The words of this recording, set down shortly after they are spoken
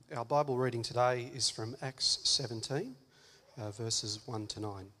Our Bible reading today is from Acts 17, verses 1 to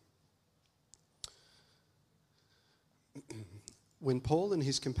 9. When Paul and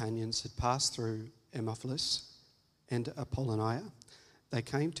his companions had passed through Amphipolis and Apollonia, they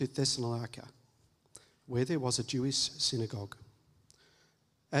came to Thessalonica, where there was a Jewish synagogue.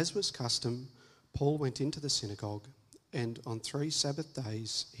 As was custom, Paul went into the synagogue, and on 3 Sabbath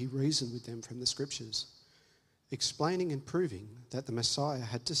days he reasoned with them from the Scriptures, explaining and proving that the Messiah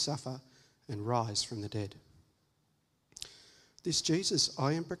had to suffer and rise from the dead. This Jesus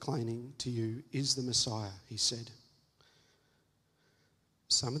I am proclaiming to you is the Messiah, he said.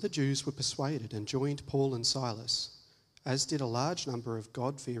 Some of the Jews were persuaded and joined Paul and Silas, as did a large number of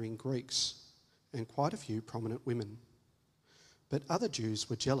God-fearing Greeks and quite a few prominent women. But other Jews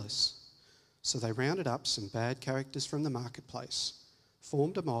were jealous, so they rounded up some bad characters from the marketplace,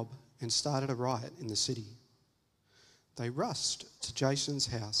 formed a mob, and started a riot in the city. They rushed to Jason's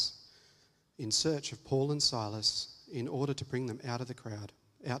house in search of Paul and Silas in order to bring them out to the crowd.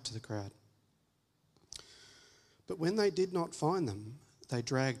 But when they did not find them, they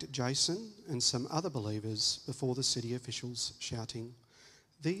dragged Jason and some other believers before the city officials, shouting,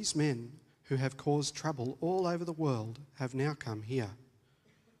 "These men who have caused trouble all over the world have now come here.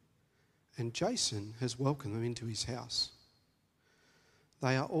 And Jason has welcomed them into his house.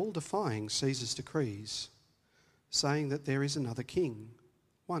 They are all defying Caesar's decrees, saying that there is another king,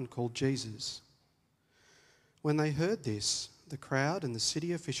 one called Jesus." When they heard this, the crowd and the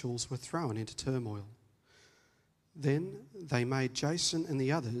city officials were thrown into turmoil. Then they made Jason and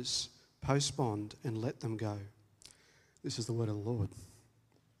the others post bond and let them go. This is the word of the Lord.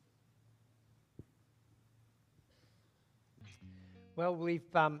 Well,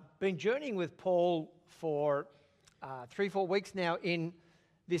 we've been journeying with Paul for 3-4 weeks now in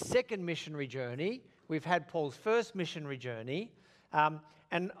this second missionary journey. We've had Paul's first missionary journey,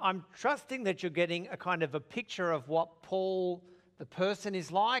 and I'm trusting that you're getting a kind of a picture of what Paul, the person,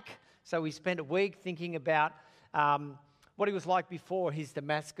 is like. So we spent a week thinking about what he was like before his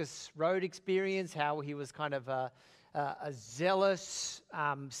Damascus Road experience, how he was kind of a zealous,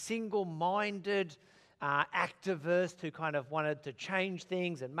 single-minded activist who kind of wanted to change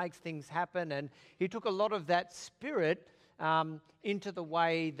things and make things happen. And he took a lot of that spirit into the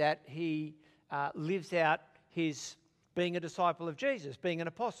way that he lives out his being a disciple of Jesus, being an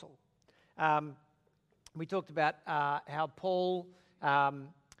apostle. We talked about how Paul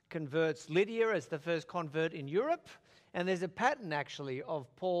converts Lydia as the first convert in Europe, and there's a pattern actually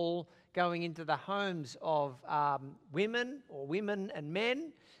of Paul going into the homes of women and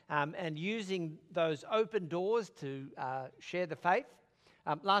men and using those open doors to share the faith.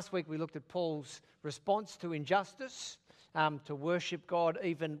 Last week we looked at Paul's response to injustice, to worship God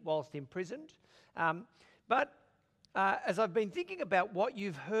even whilst imprisoned. But as I've been thinking about what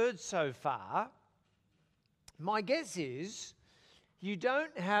you've heard so far, my guess is you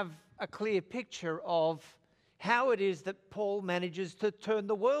don't have a clear picture of how it is that Paul manages to turn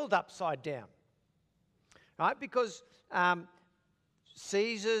the world upside down, right? Because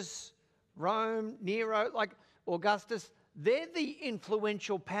Caesar's, Rome, Nero, like Augustus, they're the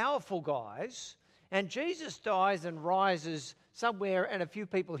influential, powerful guys, and Jesus dies and rises somewhere, and a few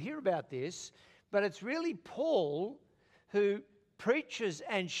people hear about this, but it's really Paul who preaches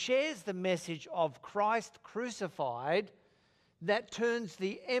and shares the message of Christ crucified that turns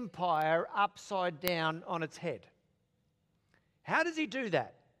the empire upside down on its head. How does he do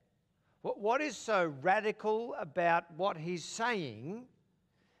that? What is so radical about what he's saying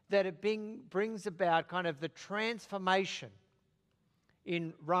that it brings about kind of the transformation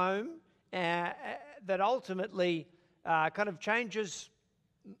in Rome that ultimately kind of changes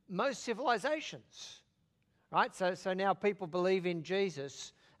most civilizations, right? So now people believe in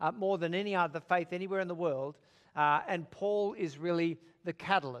Jesus more than any other faith anywhere in the world, and Paul is really the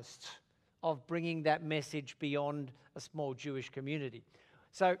catalyst of bringing that message beyond a small Jewish community.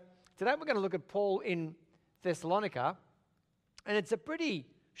 So today we're going to look at Paul in Thessalonica, and it's a pretty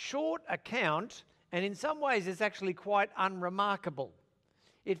short account, and in some ways it's actually quite unremarkable.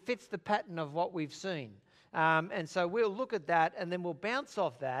 It fits the pattern of what we've seen. And so we'll look at that, and then we'll bounce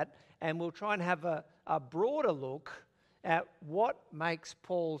off that, and we'll try and have a broader look at what makes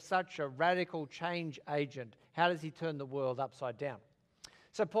Paul such a radical change agent. How does he turn the world upside down?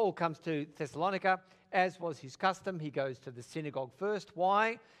 So Paul comes to Thessalonica. As was his custom, he goes to the synagogue first.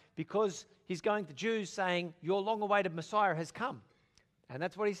 Why? Because he's going to Jews saying, "Your long-awaited Messiah has come." And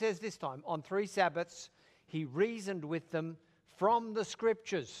that's what he says this time. On 3 Sabbaths, he reasoned with them from the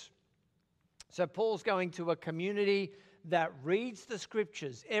Scriptures. So Paul's going to a community that reads the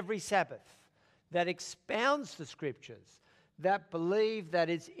Scriptures every Sabbath, that expounds the Scriptures, that believe that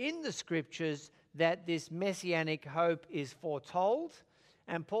it's in the Scriptures that this messianic hope is foretold.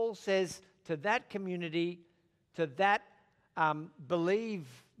 And Paul says to that community, to that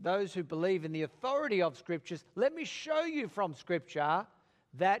those who believe in the authority of Scriptures, let me show you from Scripture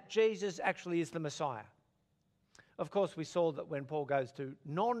that Jesus actually is the Messiah. Of course, we saw that when Paul goes to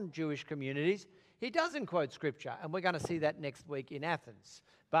non-Jewish communities, he doesn't quote Scripture, and we're going to see that next week in Athens.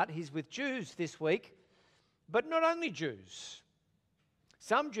 But he's with Jews this week, but not only Jews.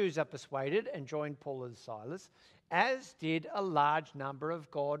 Some Jews are persuaded and joined Paul and Silas, as did a large number of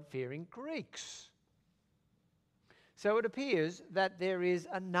God-fearing Greeks. So it appears that there is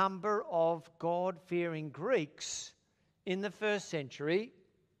a number of God-fearing Greeks in the first century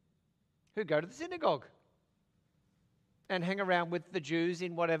who go to the synagogue and hang around with the Jews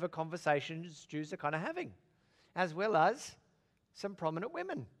in whatever conversations Jews are kind of having, as well as some prominent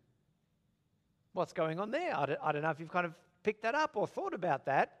women. What's going on there? I don't know if you've kind of picked that up or thought about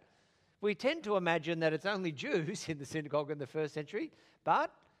that. We tend to imagine that it's only Jews in the synagogue in the first century,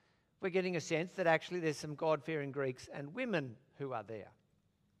 but we're getting a sense that actually there's some God-fearing Greeks and women who are there.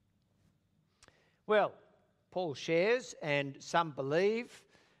 Well, Paul shares, and some believe,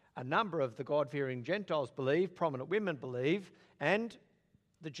 a number of the God-fearing Gentiles believe, prominent women believe, and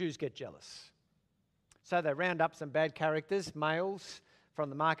the Jews get jealous. So they round up some bad characters, males, from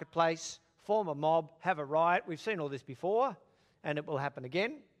the marketplace, form a mob, have a riot. We've seen all this before, and it will happen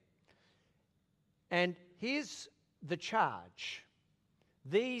again. And here's the charge.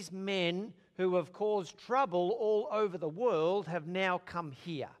 These men who have caused trouble all over the world have now come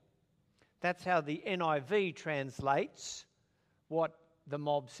here. That's how the NIV translates what the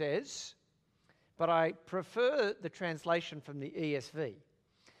mob says. But I prefer the translation from the ESV.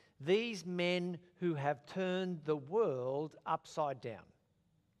 These men who have turned the world upside down.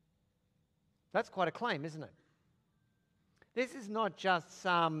 That's quite a claim, isn't it? This is not just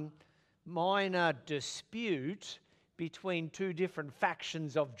some minor dispute between two different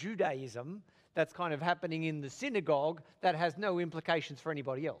factions of Judaism that's kind of happening in the synagogue that has no implications for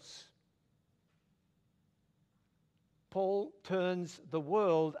anybody else. Paul turns the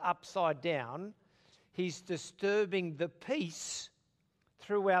world upside down. He's disturbing the peace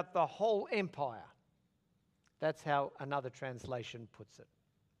throughout the whole empire. That's how another translation puts it.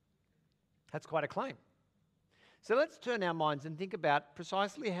 That's quite a claim. So let's turn our minds and think about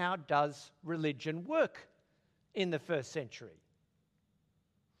precisely how does religion work in the first century.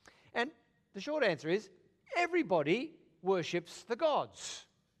 And the short answer is everybody worships the gods.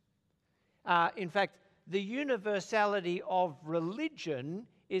 In fact, the universality of religion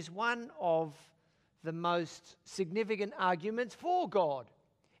is one of the most significant arguments for God.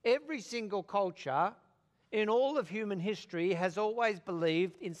 Every single culture in all of human history has always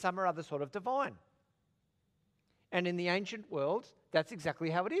believed in some or other sort of divine. And in the ancient world, that's exactly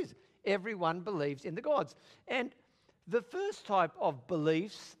how it is. Everyone believes in the gods. And the first type of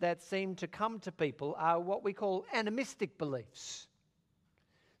beliefs that seem to come to people are what we call animistic beliefs.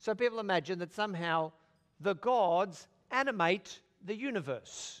 So people imagine that somehow the gods animate the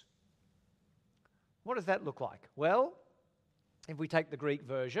universe. What does that look like? Well, if we take the Greek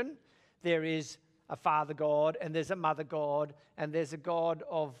version, there is a father god, and there's a mother god, and there's a god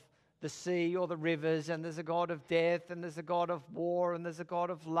of the sea or the rivers, and there's a god of death, and there's a god of war, and there's a god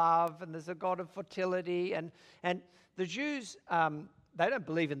of love, and there's a god of fertility. And the Jews, they don't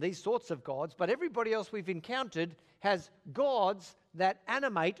believe in these sorts of gods, but everybody else we've encountered has gods that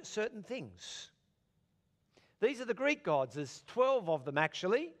animate certain things. These are the Greek gods. There's 12 of them,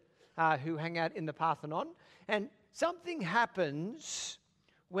 actually, who hang out in the Parthenon. And something happens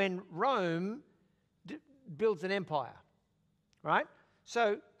when Rome builds an empire, right?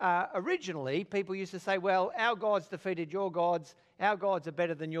 So originally, people used to say, well, our gods defeated your gods. Our gods are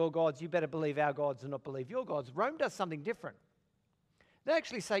better than your gods. You better believe our gods and not believe your gods. Rome does something different. They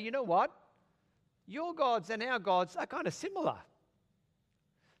actually say, you know what? Your gods and our gods are kind of similar.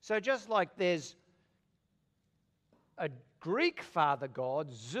 So just like there's a Greek father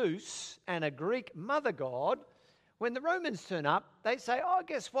god, Zeus, and a Greek mother god, when the Romans turn up, they say, oh,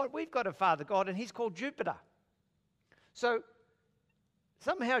 guess what? We've got a father god, and he's called Jupiter. So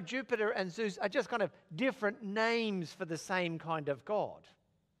somehow Jupiter and Zeus are just kind of different names for the same kind of god.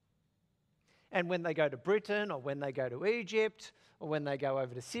 And when they go to Britain, or when they go to Egypt, or when they go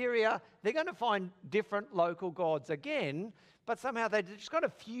over to Syria, they're going to find different local gods again, but somehow they just got to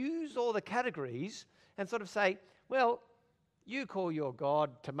fuse all the categories and sort of say, well, you call your god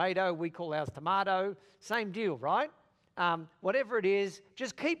tomato, we call ours tomato, same deal, right? Whatever it is,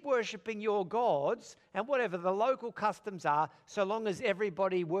 just keep worshipping your gods, and whatever the local customs are, so long as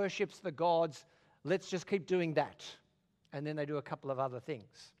everybody worships the gods, let's just keep doing that. and then they do a couple of other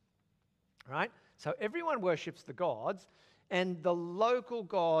things, right? So everyone worships the gods, and the local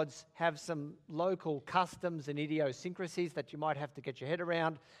gods have some local customs and idiosyncrasies that you might have to get your head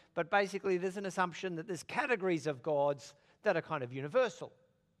around. But basically, there's an assumption that there's categories of gods that are kind of universal.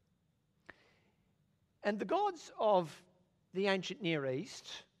 And the gods of the ancient Near East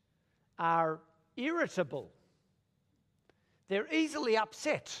are irritable. They're easily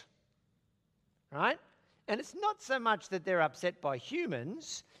upset, right? And it's not so much that they're upset by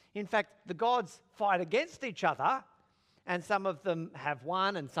humans. In fact, the gods fight against each other, and some of them have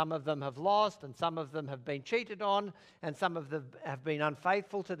won, and some of them have lost, and some of them have been cheated on, and some of them have been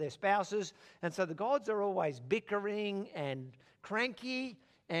unfaithful to their spouses. And so the gods are always bickering and cranky,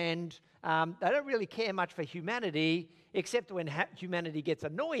 and they don't really care much for humanity, except when humanity gets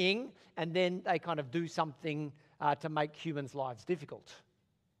annoying, and then they kind of do something to make humans' lives difficult.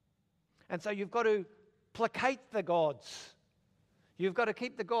 And so you've got to placate the gods. You've got to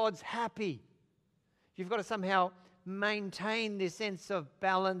keep the gods happy. You've got to somehow maintain this sense of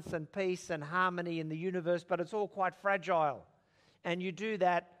balance and peace and harmony in the universe, but it's all quite fragile. And you do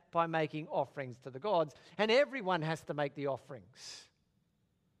that by making offerings to the gods. And everyone has to make the offerings.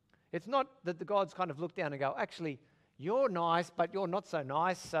 It's not that the gods kind of look down and go, actually, you're nice, but you're not so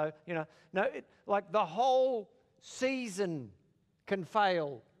nice. So, no, like the whole season can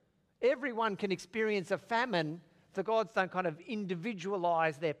fail. Everyone can experience a famine. The gods don't kind of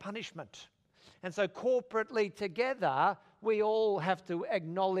individualize their punishment. And so corporately together, we all have to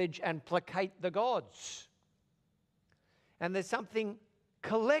acknowledge and placate the gods. And there's something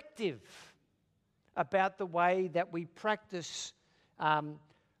collective about the way that we practice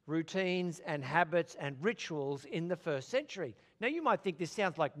routines and habits and rituals in the first century. Now, you might think this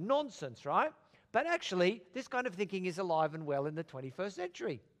sounds like nonsense, right? But actually, this kind of thinking is alive and well in the 21st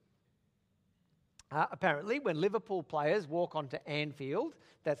century. Apparently, when Liverpool players walk onto Anfield,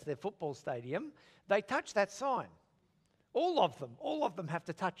 that's their football stadium, they touch that sign. All of them have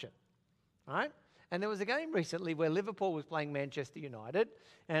to touch it, right? And there was a game recently where Liverpool was playing Manchester United,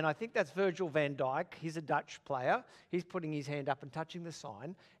 and I think that's Virgil van Dijk. He's a Dutch player. He's putting his hand up and touching the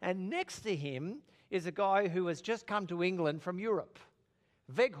sign. And next to him is a guy who has just come to England from Europe.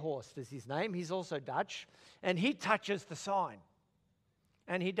 Weghorst is his name. He's also Dutch, and he touches the sign.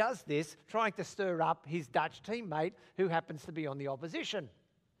 And he does this trying to stir up his Dutch teammate who happens to be on the opposition.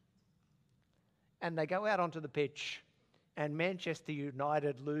 And they go out onto the pitch, and Manchester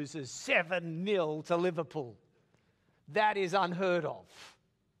United loses 7-0 to Liverpool. That is unheard of.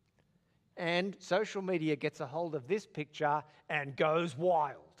 And social media gets a hold of this picture and goes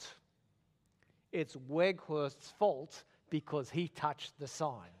wild. It's Weghorst's fault because he touched the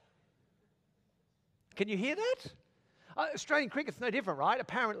sign. Can you hear that? Australian cricket's no different, right?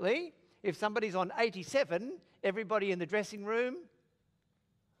 Apparently, if somebody's on 87, everybody in the dressing room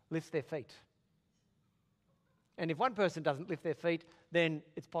lifts their feet. And if one person doesn't lift their feet, then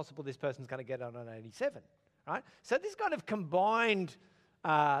it's possible this person's going to get on an 87, right? So this kind of combined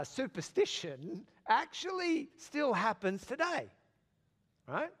superstition actually still happens today,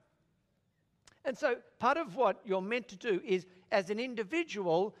 right? And so part of what you're meant to do is, as an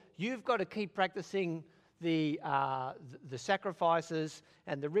individual, you've got to keep practicing the sacrifices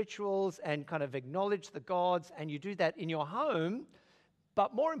and the rituals and kind of acknowledge the gods, and you do that in your home,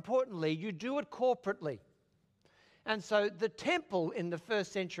 but more importantly, you do it corporately. And so the temple in the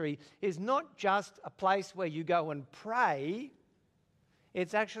first century is not just a place where you go and pray,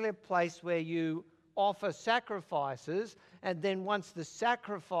 it's actually a place where you offer sacrifices, and then once the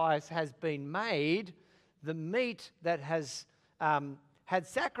sacrifice has been made, the meat that has had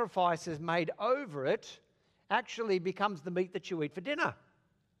sacrifices made over it actually becomes the meat that you eat for dinner.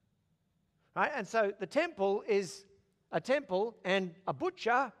 Right? And so the temple is a temple and a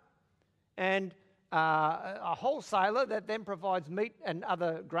butcher and a wholesaler that then provides meat and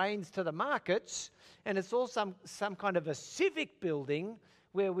other grains to the markets. And it's all some kind of a civic building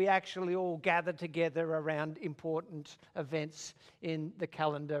where we actually all gather together around important events in the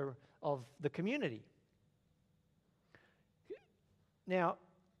calendar of the community. Now,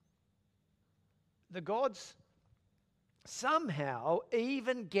 the gods somehow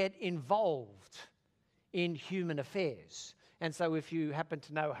even get involved in human affairs. And so if you happen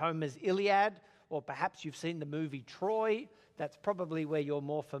to know Homer's Iliad, or perhaps you've seen the movie Troy, that's probably where you're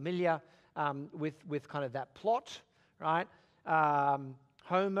more familiar with kind of that plot, right?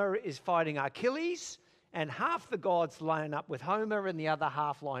 Homer is fighting Achilles, and half the gods line up with Homer and the other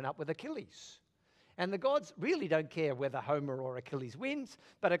half line up with Achilles. And the gods really don't care whether Homer or Achilles wins,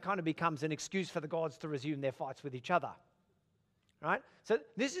 but it kind of becomes an excuse for the gods to resume their fights with each other, right? So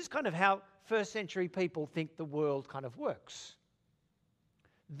this is kind of how first century people think the world kind of works.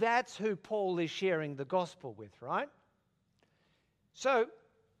 That's who Paul is sharing the gospel with, right? So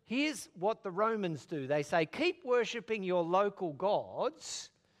here's what the Romans do. They say, keep worshipping your local gods,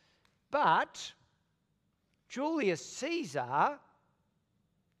 but Julius Caesar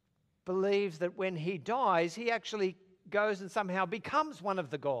believes that when he dies, he actually goes and somehow becomes one of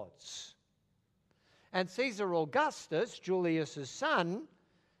the gods. And Caesar Augustus, Julius's son,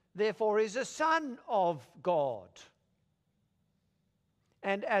 therefore is a son of God.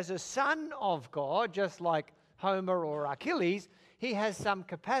 And as a son of God, just like Homer or Achilles, he has some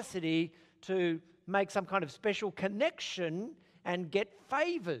capacity to make some kind of special connection and get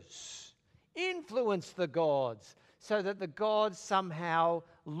favors, influence the gods, so that the gods somehow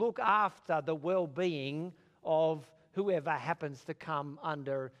look after the well-being of whoever happens to come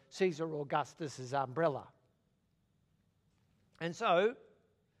under Caesar Augustus's umbrella. And so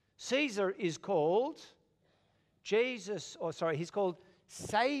Caesar is called he's called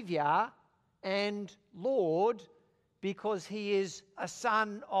Saviour and Lord because he is a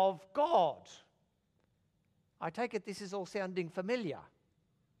son of God. I take it this is all sounding familiar.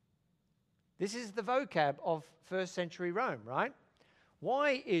 This is the vocab of first century Rome, right?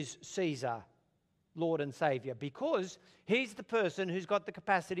 Why is Caesar Lord and Saviour? Because he's the person who's got the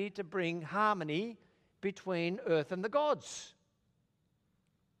capacity to bring harmony between earth and the gods,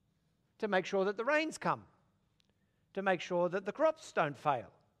 to make sure that the rains come, to make sure that the crops don't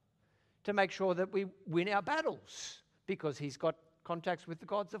fail, to make sure that we win our battles, because he's got contacts with the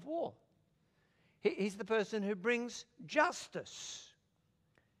gods of war. He's the person who brings justice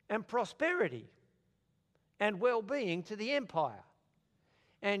and prosperity and well-being to the empire.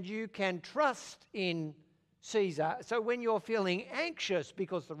 And you can trust in Caesar. So when you're feeling anxious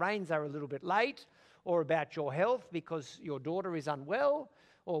because the rains are a little bit late, or about your health because your daughter is unwell,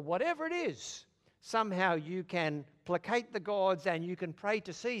 or whatever it is, somehow you can placate the gods and you can pray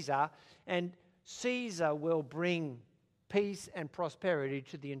to Caesar, and Caesar will bring peace and prosperity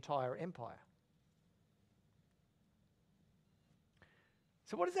to the entire empire.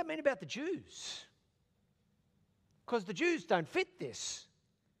 So what does that mean about the Jews? Because the Jews don't fit this.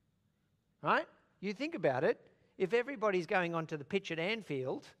 Right? You think about it, if everybody's going onto the pitch at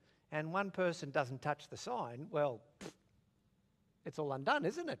Anfield and one person doesn't touch the sign, well, it's all undone,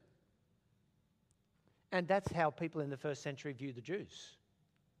 isn't it? And that's how people in the first century view the Jews.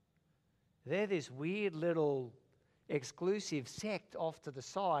 They're this weird little exclusive sect off to the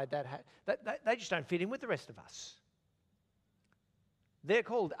side that they just don't fit in with the rest of us. They're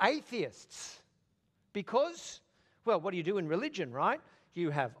called atheists because, well, what do you do in religion, right? You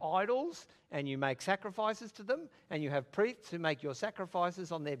have idols and you make sacrifices to them, and you have priests who make your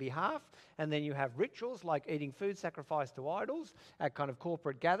sacrifices on their behalf, and then you have rituals like eating food sacrificed to idols at kind of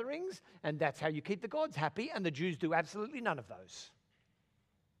corporate gatherings, and that's how you keep the gods happy, and the Jews do absolutely none of those.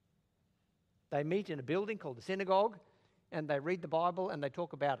 They meet in a building called the synagogue, and they read the Bible and they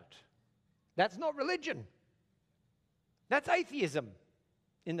talk about it. That's not religion. That's atheism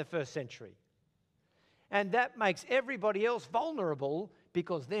in the first century. And that makes everybody else vulnerable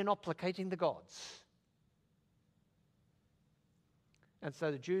because they're not placating the gods. And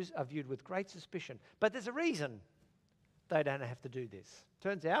so the Jews are viewed with great suspicion. But there's a reason they don't have to do this.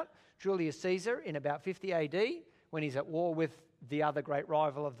 Turns out Julius Caesar, in about 50 AD, when he's at war with the other great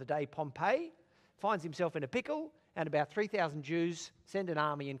rival of the day, Pompey, finds himself in a pickle, and about 3,000 Jews send an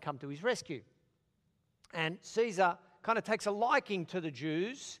army and come to his rescue. And Caesar kind of takes a liking to the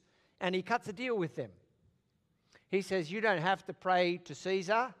Jews, and he cuts a deal with them. He says, you don't have to pray to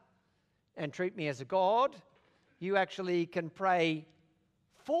Caesar and treat me as a god. You actually can pray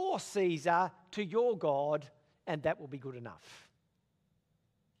for Caesar to your God, and that will be good enough.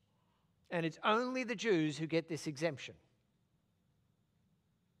 And it's only the Jews who get this exemption.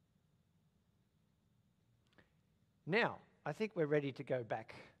 Now, I think we're ready to go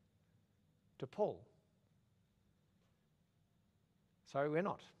back to Paul. Sorry, we're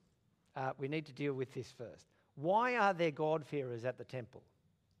not. We need to deal with this first. Why are there God-fearers at the temple?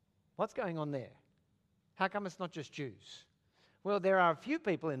 What's going on there? How come it's not just Jews? Well, there are a few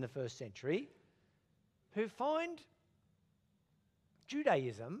people in the first century who find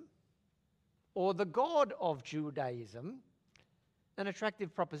Judaism, or the God of Judaism, an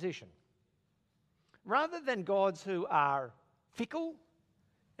attractive proposition. Rather than gods who are fickle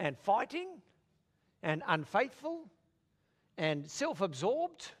and fighting and unfaithful and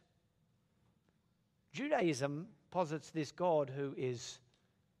self-absorbed, Judaism posits this God who is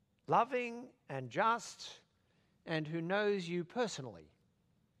loving and just and who knows you personally.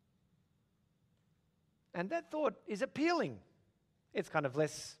 And that thought is appealing It's kind of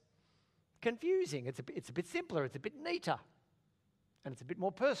less confusing. It's a bit simpler. It's a bit neater. And it's a bit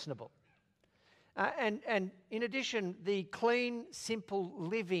more personable. And in addition, the clean, simple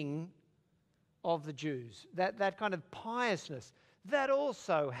living of the Jews, that kind of piousness, that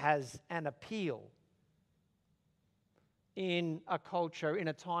also has an appeal in a culture, in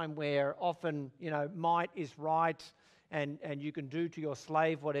a time where often, might is right and you can do to your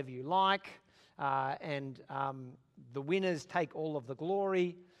slave whatever you like, and the winners take all of the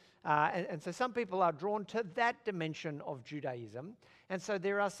glory. And so some people are drawn to that dimension of Judaism. And so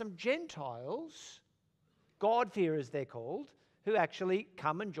there are some Gentiles, God-fearers they're called, who actually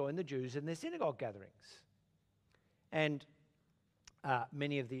come and join the Jews in their synagogue gatherings. And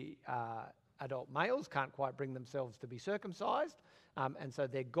many of the adult males can't quite bring themselves to be circumcised, and so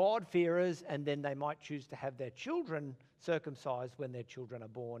they're God-fearers, and then they might choose to have their children circumcised when their children are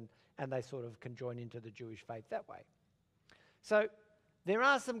born, and they sort of can join into the Jewish faith that way. So there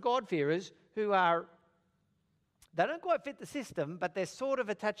are some God-fearers who they don't quite fit the system, but they're sort of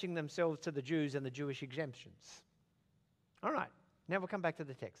attaching themselves to the Jews and the Jewish exemptions. All right, now we'll come back to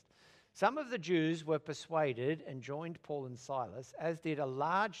the text. Some of the Jews were persuaded and joined Paul and Silas, as did a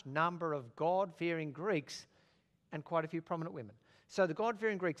large number of God-fearing Greeks and quite a few prominent women. So the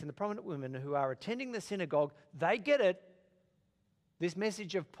God-fearing Greeks and the prominent women who are attending the synagogue, they get it, this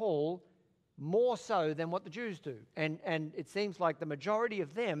message of Paul, more so than what the Jews do. And it seems like the majority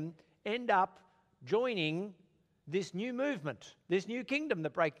of them end up joining this new movement, this new kingdom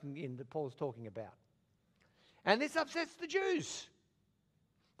that breaking in that Paul's talking about. And this upsets the Jews.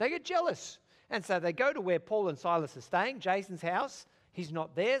 They get jealous. And so they go to where Paul and Silas are staying, Jason's house. He's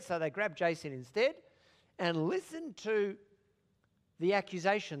not there, so they grab Jason instead. And listen to the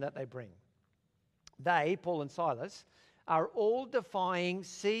accusation that they bring. They, Paul and Silas, are all defying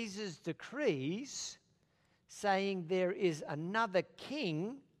Caesar's decrees, saying there is another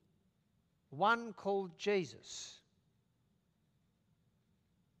king, one called Jesus.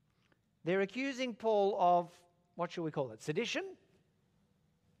 They're accusing Paul of, what shall we call it, sedition?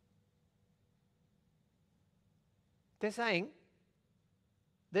 They're saying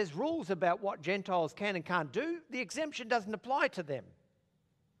there's rules about what Gentiles can and can't do. The exemption doesn't apply to them.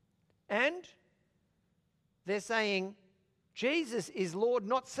 And they're saying Jesus is Lord,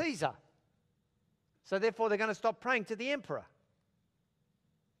 not Caesar. So therefore they're going to stop praying to the emperor.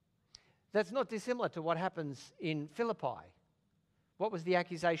 That's not dissimilar to what happens in Philippi. What was the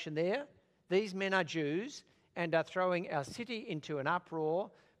accusation there? These men are Jews and are throwing our city into an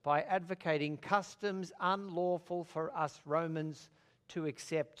uproar by advocating customs unlawful for us Romans to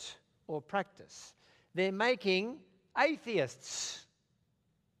accept or practice. They're making atheists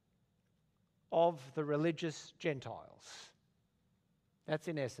of the religious Gentiles. That's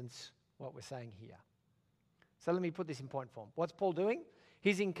in essence what we're saying here. So let me put this in point form. What's Paul doing?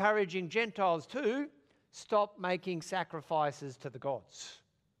 He's encouraging Gentiles to stop making sacrifices to the gods,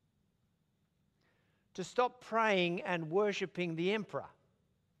 to stop praying and worshipping the emperor.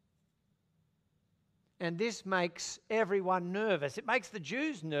 And this makes everyone nervous. It makes the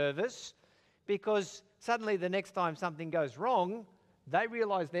Jews nervous because suddenly the next time something goes wrong, they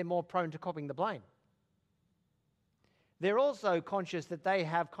realise they're more prone to copping the blame. They're also conscious that they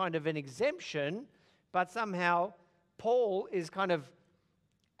have kind of an exemption, but somehow Paul is kind of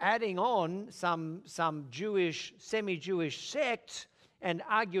adding on some Jewish, semi-Jewish sect and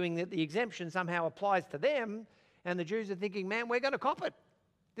arguing that the exemption somehow applies to them, and the Jews are thinking, man, we're going to cop it.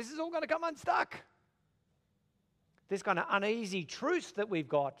 This is all going to come unstuck. This kind of uneasy truce that we've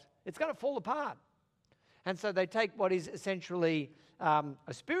got, it's going to fall apart. And so they take what is essentially a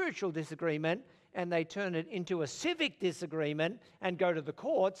spiritual disagreement and they turn it into a civic disagreement and go to the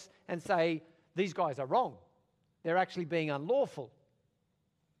courts and say, these guys are wrong. They're actually being unlawful.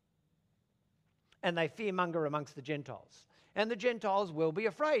 And they fearmonger amongst the Gentiles. And the Gentiles will be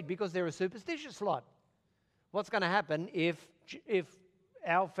afraid because they're a superstitious lot. What's going to happen if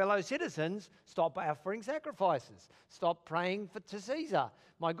our fellow citizens stop offering sacrifices, stop praying to Caesar?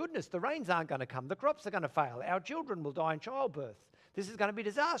 My goodness, the rains aren't going to come. The crops are going to fail. Our children will die in childbirth. This is going to be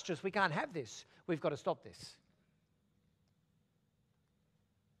disastrous. We can't have this. We've got to stop this.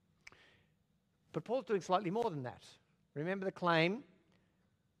 But Paul's doing slightly more than that. Remember the claim?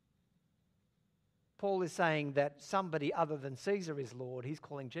 Paul is saying that somebody other than Caesar is Lord. He's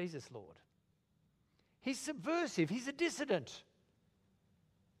calling Jesus Lord. He's subversive. He's a dissident.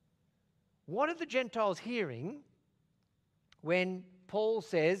 What are the Gentiles hearing when Paul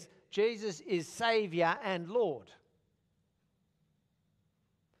says Jesus is Saviour and Lord?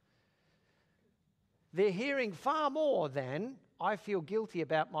 They're hearing far more than, I feel guilty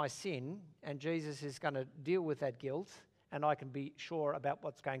about my sin and Jesus is going to deal with that guilt and I can be sure about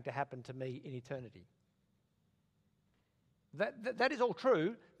what's going to happen to me in eternity. That is all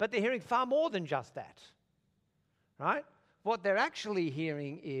true, but they're hearing far more than just that, right? What they're actually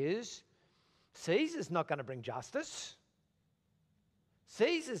hearing is Caesar's not going to bring justice.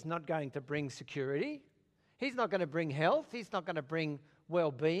 Caesar's not going to bring security. He's not going to bring health. He's not going to bring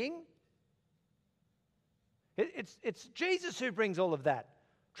well-being. It's Jesus who brings all of that.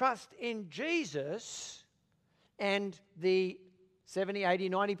 Trust in Jesus, and the 70, 80,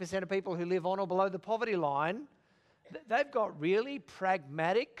 90% of people who live on or below the poverty line, they've got really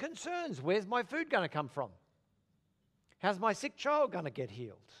pragmatic concerns. Where's my food going to come from? How's my sick child going to get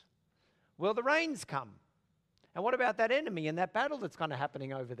healed? Will the rains come? And what about that enemy and that battle that's kind of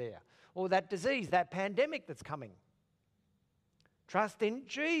happening over there? Or that disease, that pandemic that's coming? Trust in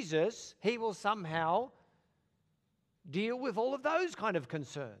Jesus, he will somehow deal with all of those kind of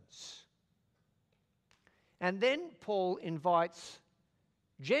concerns. And then Paul invites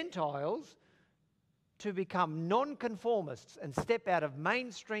Gentiles to become non-conformists and step out of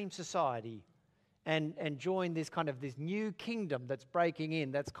mainstream society and join this new kingdom that's breaking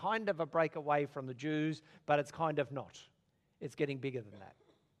in, that's kind of a breakaway from the Jews, but it's kind of not. It's getting bigger than that.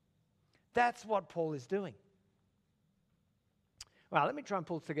 That's what Paul is doing. Well, let me try and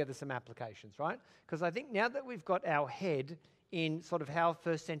pull together some applications, right? Because I think now that we've got our head in sort of how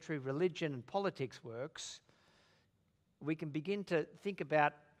first century religion and politics works, we can begin to think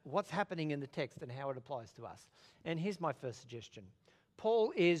about what's happening in the text and how it applies to us. And here's my first suggestion.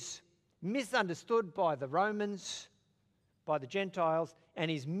 Paul is misunderstood by the Romans, by the Gentiles, and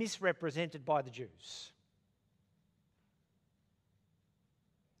is misrepresented by the Jews.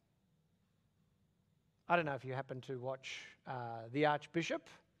 I don't know if you happen to watch the Archbishop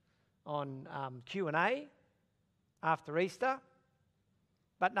on Q&A after Easter,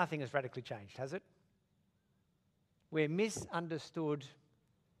 but nothing has radically changed, has it? We're misunderstood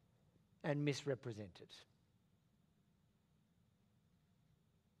and misrepresented.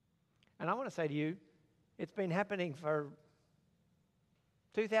 And I want to say to you, it's been happening for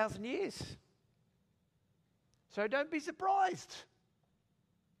 2,000 years. So don't be surprised.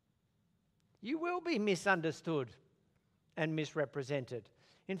 You will be misunderstood and misrepresented.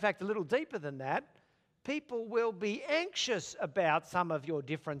 In fact, a little deeper than that, people will be anxious about some of your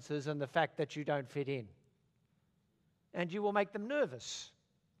differences and the fact that you don't fit in. And you will make them nervous.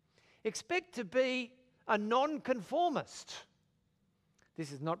 Expect to be a non-conformist.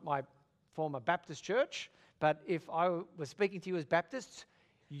 This is not my former Baptist church, but if I was speaking to you as Baptists,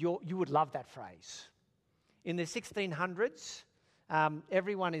 you would love that phrase. In the 1600s,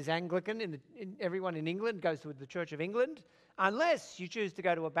 everyone is Anglican. Everyone in England goes to the Church of England, unless you choose to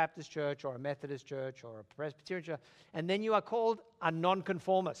go to a Baptist church or a Methodist church or a Presbyterian church, and then you are called a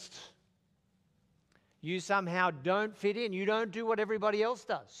nonconformist. You somehow don't fit in. You don't do what everybody else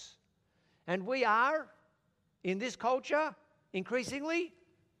does. And we are, in this culture, increasingly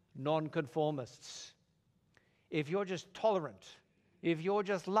nonconformists. If you're just tolerant, if you're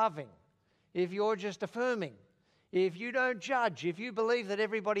just loving, if you're just affirming, if you don't judge, if you believe that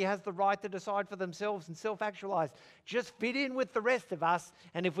everybody has the right to decide for themselves and self-actualize, just fit in with the rest of us,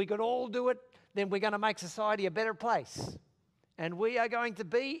 and if we could all do it, then we're going to make society a better place. And we are going to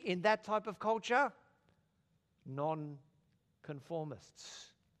be, in that type of culture, non-conformists.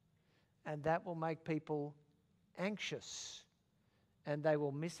 And that will make people anxious, and they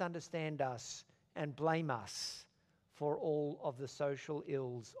will misunderstand us and blame us for all of the social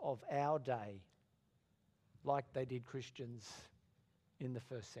ills of our day, like they did Christians in the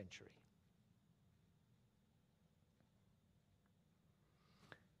first century.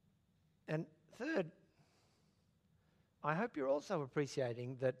 And third, I hope you're also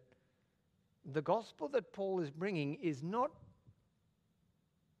appreciating that the gospel that Paul is bringing is not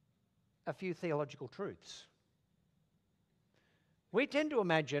a few theological truths. We tend to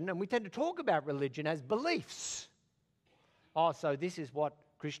imagine, and we tend to talk about religion as beliefs. Oh, so this is what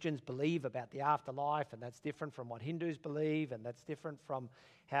Christians believe about the afterlife, and that's different from what Hindus believe, and that's different from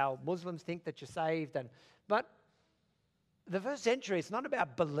how Muslims think that you're saved. But the first century, it's not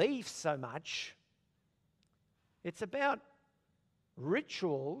about beliefs so much. It's about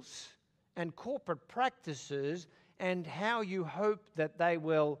rituals and corporate practices and how you hope that they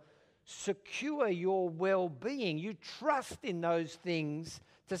will secure your well-being. You trust in those things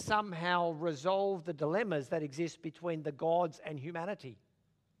to somehow resolve the dilemmas that exist between the gods and humanity.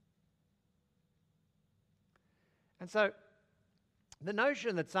 And so the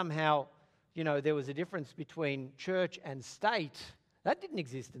notion that somehow, there was a difference between church and state, that didn't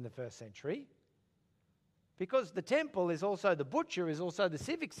exist in the first century. Because the temple is also the butcher, is also the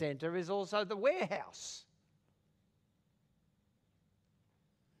civic centre, is also the warehouse.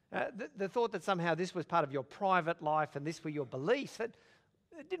 The thought that somehow this was part of your private life and this were your beliefs, it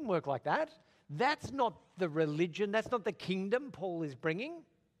didn't work like that. That's not the religion, that's not the kingdom Paul is bringing.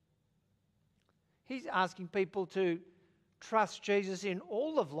 He's asking people to trust Jesus in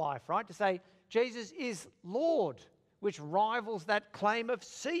all of life, right? To say Jesus is Lord, which rivals that claim of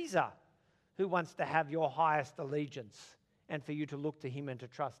Caesar, who wants to have your highest allegiance and for you to look to him and to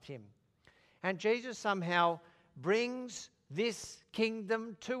trust him. And Jesus somehow brings this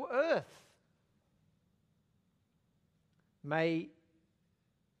kingdom to earth. May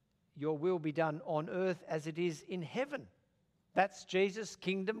your will be done on earth as it is in heaven. That's Jesus'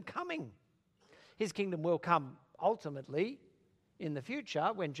 kingdom coming. His kingdom will come ultimately in the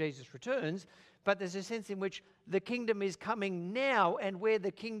future when Jesus returns, but there's a sense in which the kingdom is coming now and we're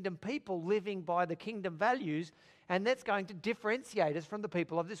the kingdom people living by the kingdom values, and that's going to differentiate us from the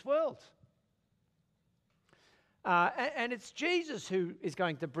people of this world. And it's Jesus who is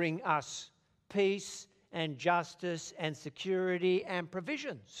going to bring us peace and justice and security and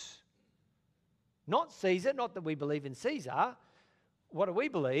provisions. Not Caesar, not that we believe in Caesar. What do we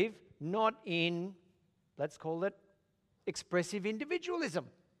believe? Not in, let's call it, expressive individualism.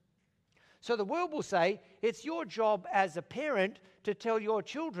 So the world will say, it's your job as a parent to tell your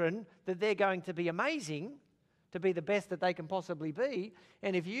children that they're going to be amazing, to be the best that they can possibly be,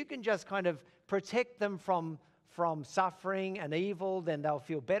 and if you can just kind of protect them from suffering and evil, then they'll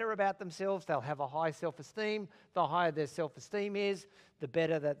feel better about themselves, they'll have a high self-esteem. The higher their self-esteem is, the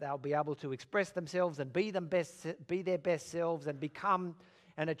better that they'll be able to express themselves and be their best selves and become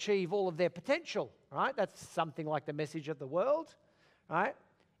and achieve all of their potential, right? That's something like the message of the world, right?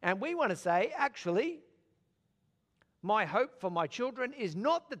 And we want to say, actually, my hope for my children is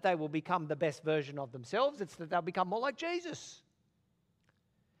not that they will become the best version of themselves, it's that they'll become more like Jesus.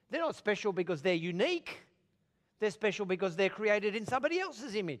 They're not special because they're unique. They're special because they're created in somebody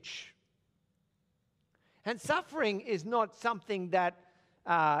else's image. And suffering is not something that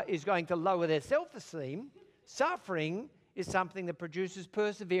is going to lower their self-esteem. Suffering is something that produces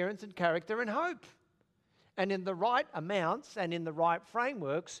perseverance and character and hope. And in the right amounts and in the right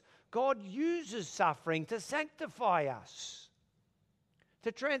frameworks, God uses suffering to sanctify us,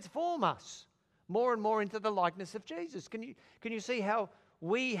 to transform us more and more into the likeness of Jesus. Can you see how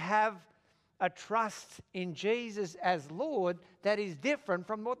we have a trust in Jesus as Lord that is different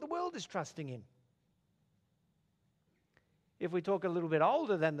from what the world is trusting in? If we talk a little bit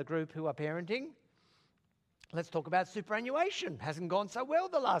older than the group who are parenting, let's talk about superannuation. Hasn't gone so well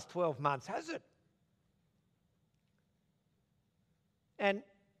the last 12 months, has it? And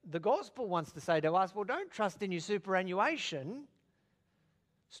the gospel wants to say to us, well, don't trust in your superannuation.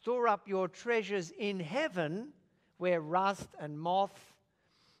 Store up your treasures in heaven where rust and moth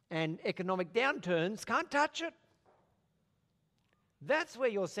and economic downturns can't touch it. That's where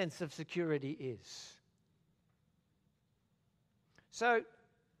your sense of security is. So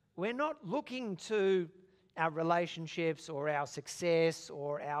we're not looking to our relationships or our success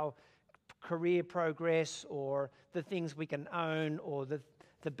or our career progress or the things we can own or the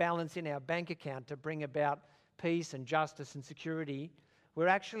balance in our bank account to bring about peace and justice and security. We're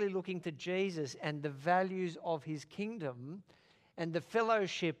actually looking to Jesus and the values of his kingdom and the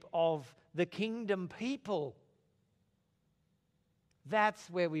fellowship of the kingdom people. That's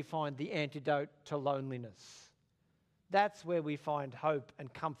where we find the antidote to loneliness. That's where we find hope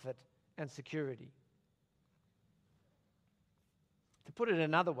and comfort and security. To put it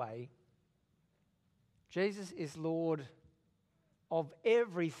another way, Jesus is Lord of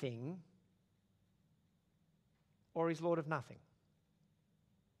everything, or he's Lord of nothing.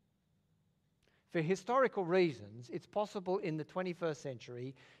 For historical reasons, it's possible in the 21st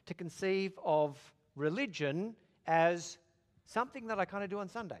century to conceive of religion as something that I kind of do on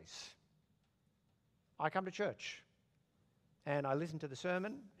Sundays. I come to church and I listen to the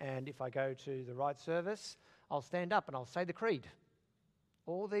sermon, and if I go to the right service, I'll stand up and I'll say the creed.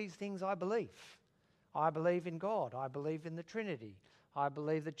 All these things I believe. I believe in God. I believe in the Trinity. I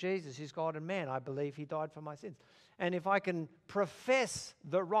believe that Jesus is God and man. I believe he died for my sins. And if I can profess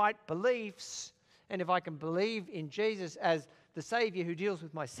the right beliefs, and if I can believe in Jesus as the Saviour who deals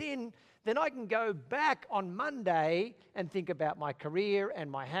with my sin, then I can go back on Monday and think about my career and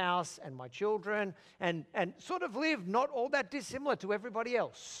my house and my children and sort of live not all that dissimilar to everybody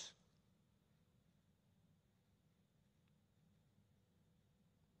else.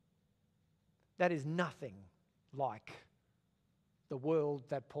 That is nothing like the world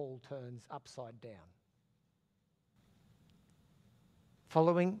that Paul turns upside down.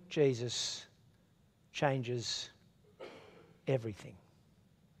 Following Jesus changes everything.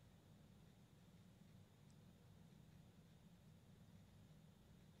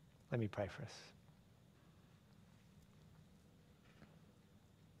 Let me pray for us.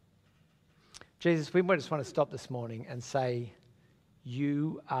 Jesus, we just want to stop this morning and say,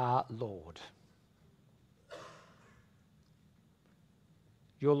 you are Lord.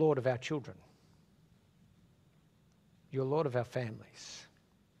 You're Lord of our children. You're Lord of our families.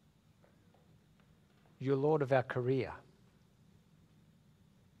 You're Lord of our career.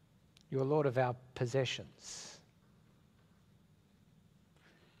 You're Lord of our possessions.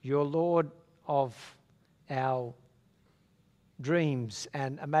 You're Lord of our dreams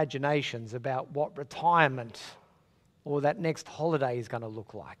and imaginations about what retirement or that next holiday is going to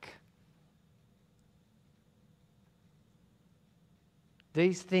look like.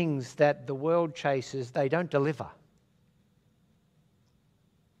 These things that the world chases, they don't deliver.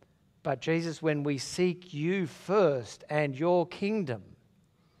 But Jesus, when we seek you first and your kingdom,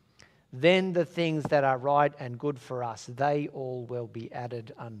 then the things that are right and good for us, they all will be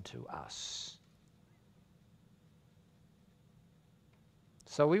added unto us.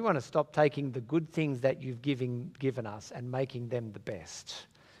 So we want to stop taking the good things that you've given us and making them the best.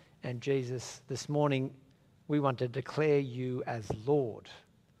 And Jesus, this morning, we want to declare you as Lord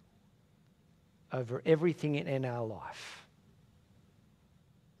over everything in our life.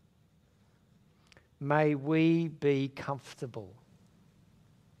 May we be comfortable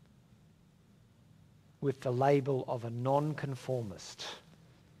with the label of a nonconformist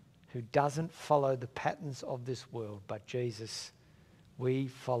who doesn't follow the patterns of this world, but Jesus, we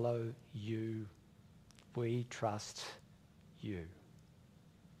follow you. We trust you.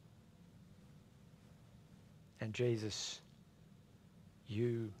 And Jesus,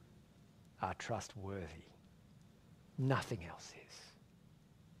 you are trustworthy. Nothing else is.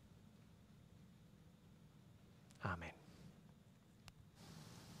 Amen.